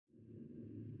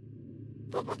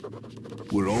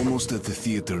We're almost at the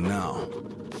theater now.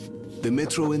 The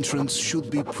metro entrance should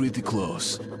be pretty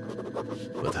close.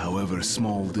 But however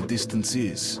small the distance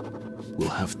is, we'll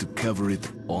have to cover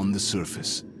it on the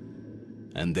surface.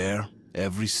 And there,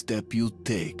 every step you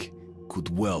take could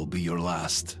well be your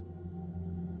last.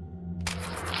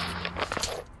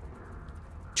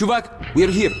 Chuvak,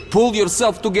 we're here. Pull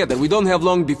yourself together. We don't have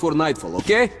long before nightfall,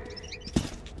 okay?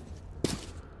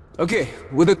 Okay,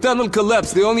 with the tunnel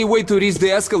collapsed, the only way to reach the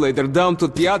escalator down to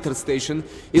theater station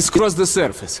is cross the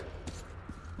surface.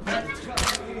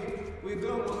 We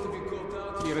don't want to be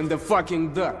caught out here in the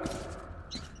fucking dark.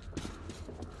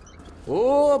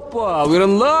 Opa, we're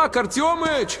in luck,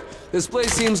 Artyomich! This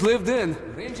place seems lived in.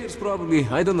 Rangers probably,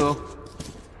 I don't know.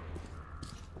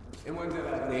 And when there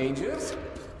are rangers?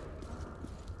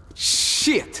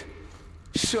 Shit!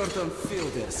 Short on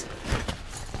fielders.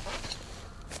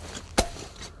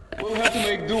 We'll have to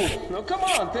make do. Now come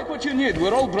on, take what you need.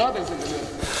 We're all brothers in the middle.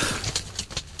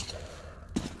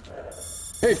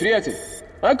 Hey, приятель,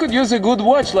 I could use a good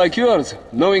watch like yours.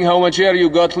 Knowing how much air you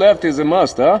got left is a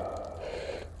must, huh?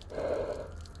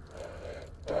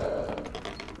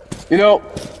 You know,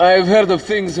 I've heard of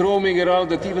things roaming around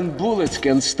that even bullets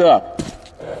can stop.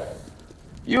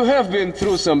 You have been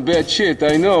through some bad shit,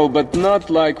 I know, but not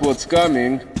like what's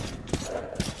coming.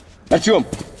 Artyom,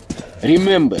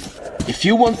 remember, if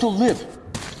you want to live,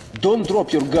 don't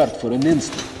drop your guard for an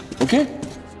instant, okay?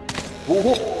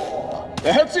 Whoa,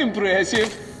 that's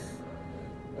impressive.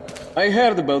 I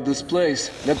heard about this place.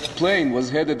 That plane was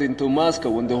headed into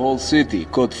Moscow when the whole city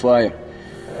caught fire.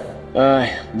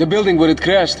 The building where it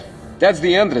crashed, that's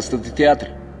the entrance to the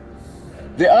theater.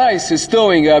 The ice is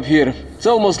thawing up here. It's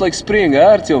almost like spring,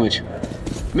 huh, Artyomich?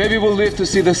 Maybe we'll live to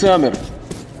see the summer.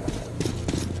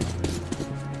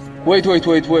 Wait.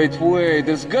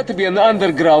 There's got to be an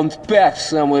underground path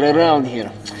somewhere around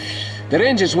here. The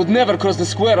Rangers would never cross the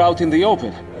square out in the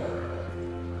open.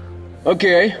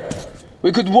 Okay,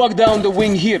 we could walk down the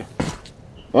wing here.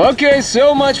 Okay,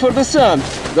 so much for the sun.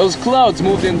 Those clouds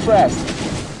moved in fast.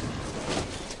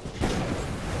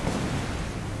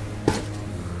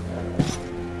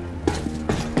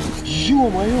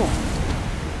 Ё-моё!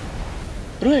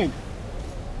 Rain!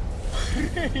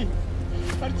 Rain!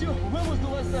 Artyom, when was the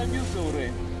last time you saw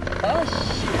rain? Oh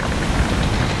shit!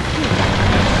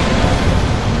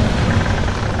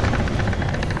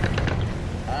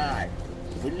 Ay,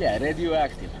 бля,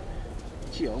 radioactive.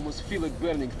 Gee, I almost feel it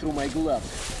burning through my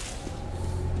gloves.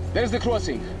 There's the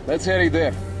crossing. Let's hurry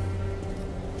there.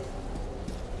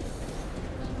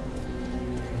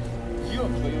 Ёб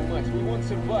твою мать, we won't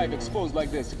survive exposed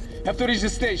like this. Have to reach the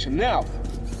station, now!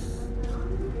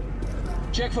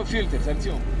 Check for filters,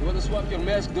 Artyom. You want to swap your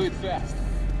mask, do it fast.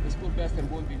 This poor bastard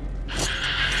won't be...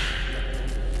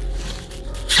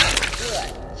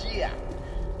 Yeah!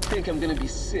 Think I'm gonna be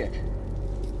sick.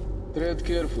 Tread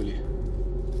carefully.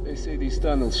 They say these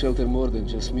tunnels shelter more than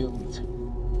just mutants.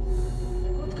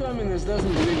 Good communist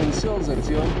doesn't believe in souls,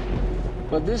 Artyom.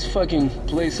 But this fucking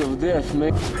place of death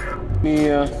makes me,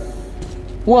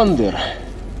 wonder.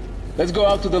 Let's go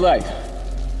out to the light.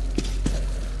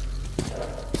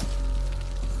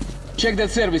 Check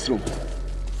that service room.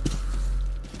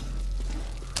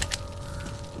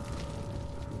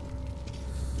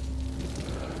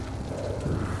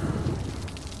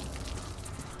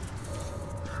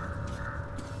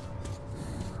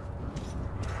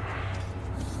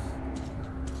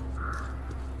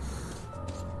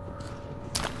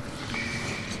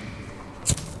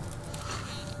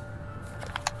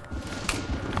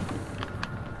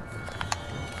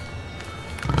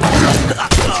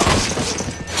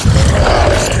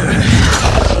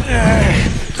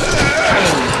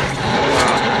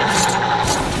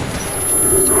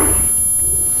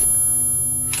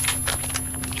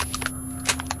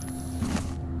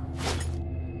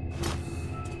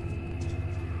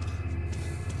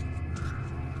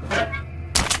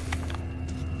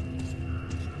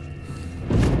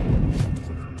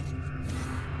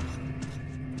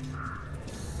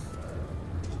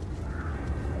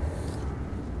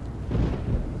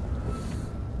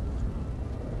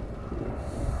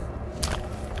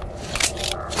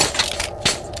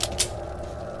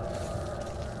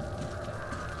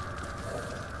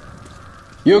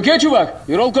 You okay, Chuvak?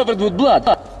 You're all covered with blood.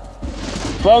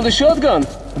 Found a shotgun?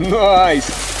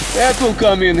 Nice! That will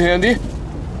come in handy.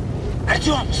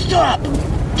 Artyom, stop!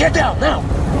 Get down, now!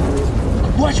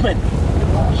 Watchman!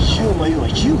 Ё-моё,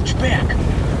 huge pack!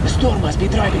 The storm must be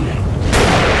driving them.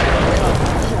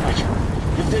 So much.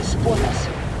 If they spot us,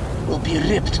 we'll be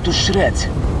ripped to shreds.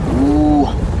 Ooh,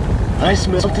 I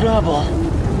smell trouble.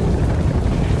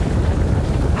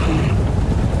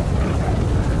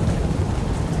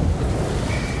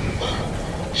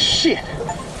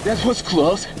 That was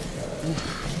close.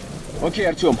 Okay,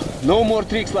 Artyom, no more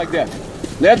tricks like that.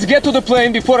 Let's get to the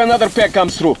plane before another pack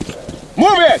comes through.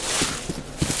 Move it!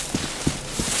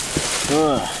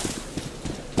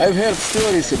 I've heard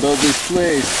stories about this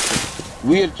place.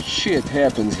 Weird shit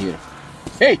happens here.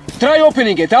 Hey, try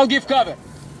opening it, I'll give cover.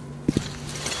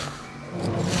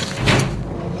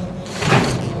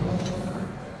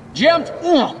 Jammed?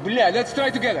 Oh, bля, let's try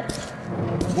together.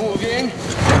 Moving.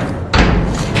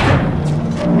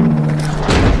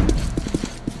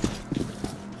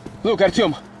 Look,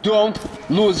 Artyom, don't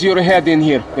lose your head in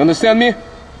here. You understand me?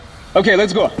 Okay,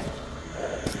 let's go.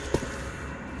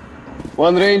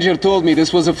 One ranger told me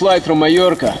this was a flight from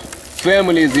Mallorca.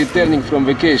 Family is returning from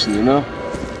vacation, you know?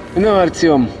 You know,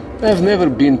 Artyom, I've never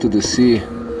been to the sea,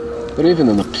 or even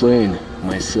on a plane,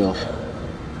 myself.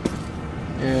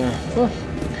 Yeah, well,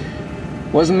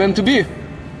 wasn't meant to be.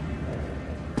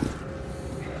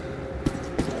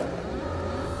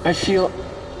 I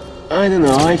don't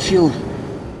know, I feel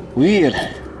weird.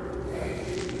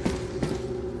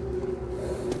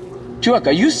 Chuvak,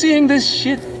 are you seeing this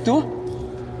shit too?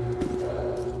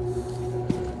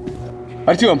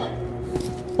 Artyom,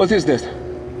 what is this?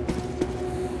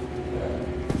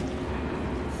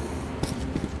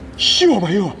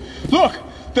 Ё-моё! Look!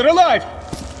 They're alive!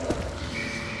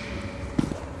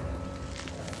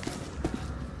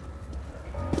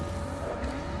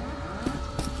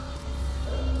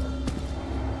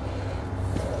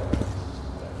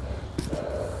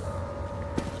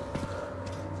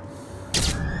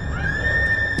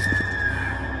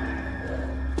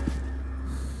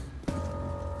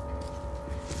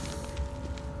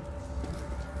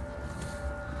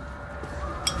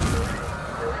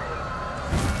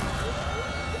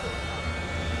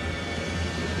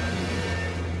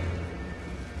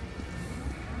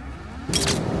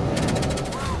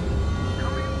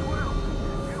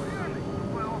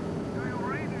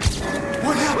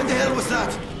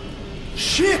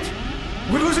 Shit!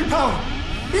 We're losing power!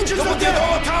 Engines are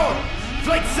down! Tower!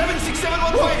 Flight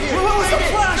 76715 here! What was the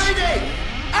flash? Mayday!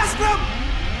 Aspram!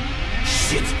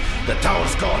 Shit! The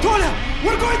tower's gone! Toля!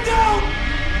 We're going down!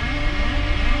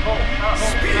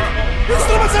 Speed!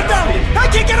 Instruments are down! I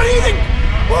can't get anything!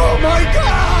 Oh my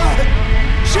god!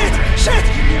 Shit! Shit!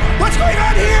 What's going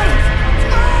on here?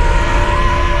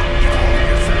 Ah!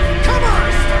 Come on!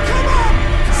 Come on!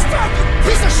 Stop!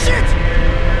 Piece of shit!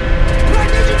 Right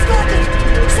engine started!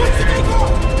 Switch to take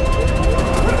off!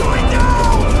 We're going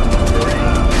down!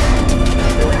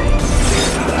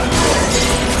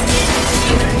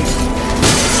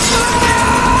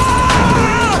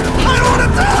 Ah! I wanna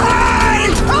die!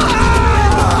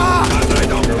 Ah!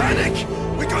 Don't panic!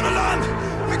 We're gonna land!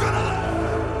 We're gonna land!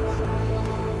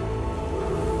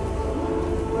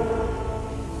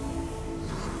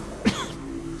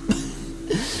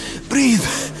 Breathe!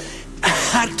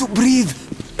 Hard to breathe!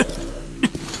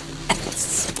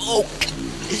 Smoke!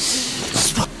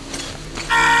 Smoke!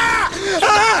 Ah!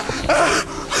 Ah! Ah!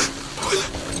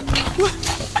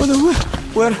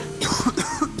 Where?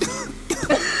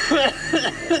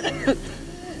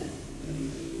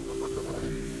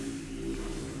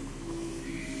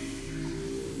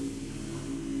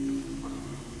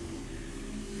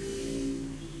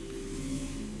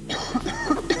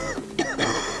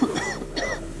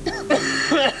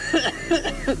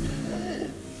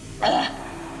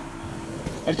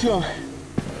 Artyom,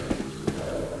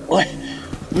 what?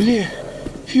 Really?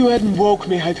 If you hadn't woke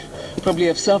me, I'd probably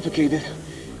have suffocated,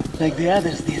 like the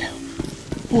others did.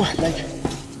 What, like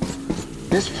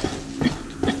this?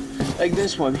 Like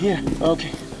this one here?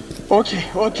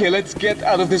 Okay, let's get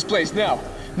out of this place now.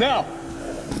 Now!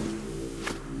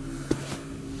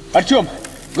 Artyom,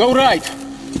 go right.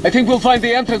 I think we'll find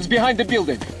the entrance behind the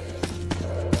building.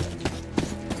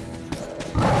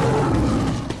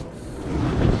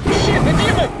 Shit, the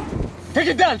demon! Take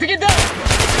it down, take it down!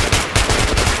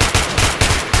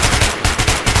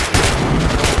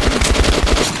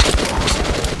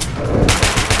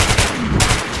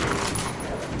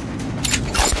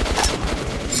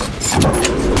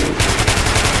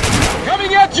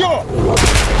 Coming at you!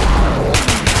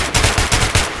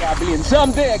 Goblin,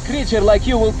 someday a creature like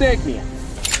you will take me.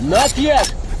 Not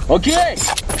yet, okay?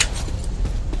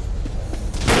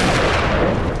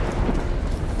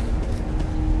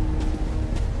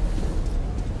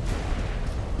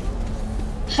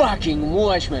 Fucking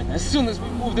watchman, as soon as we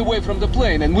moved away from the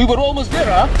plane and we were almost there,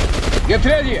 huh? Get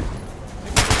ready!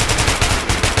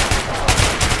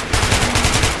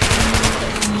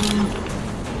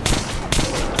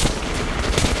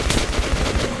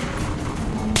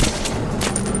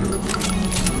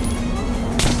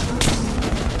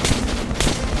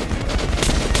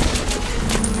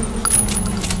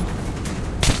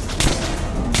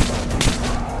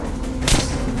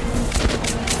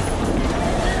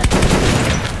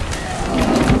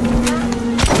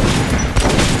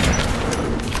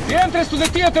 entrance to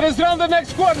the theater is round the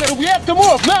next corner. We have to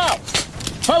move, now!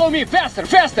 Follow me, faster,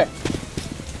 faster!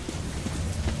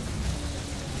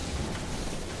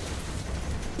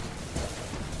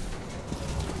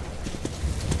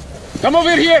 Come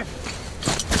over here!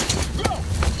 Go!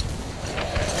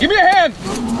 Give me a hand!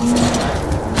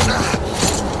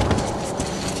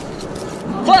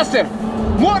 Faster!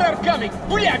 More are coming!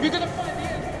 Бля, we gotta find the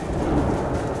enemy!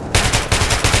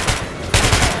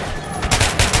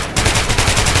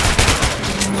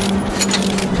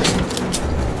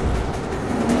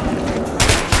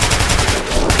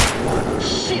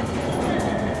 Shit!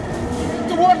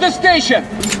 Toward the station!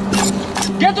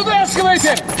 Get to the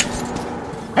escalator!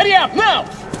 Hurry up, now!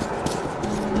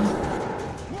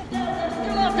 They're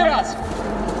still after us!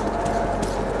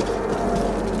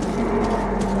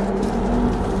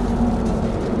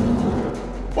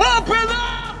 Open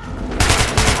up!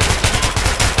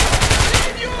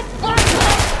 You bastard!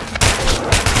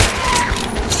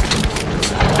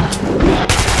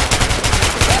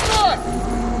 Come on!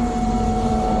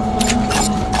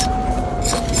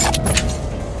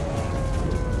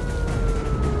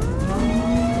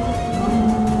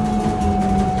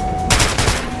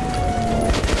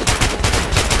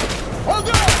 Hold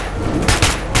on!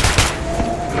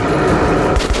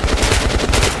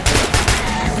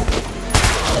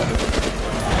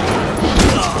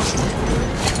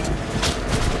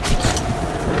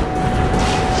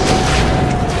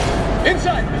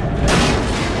 Inside!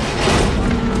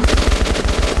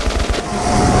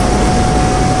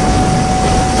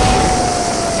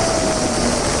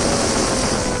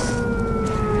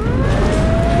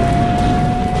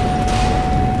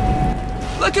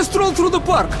 Like a stroll through the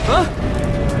park, huh?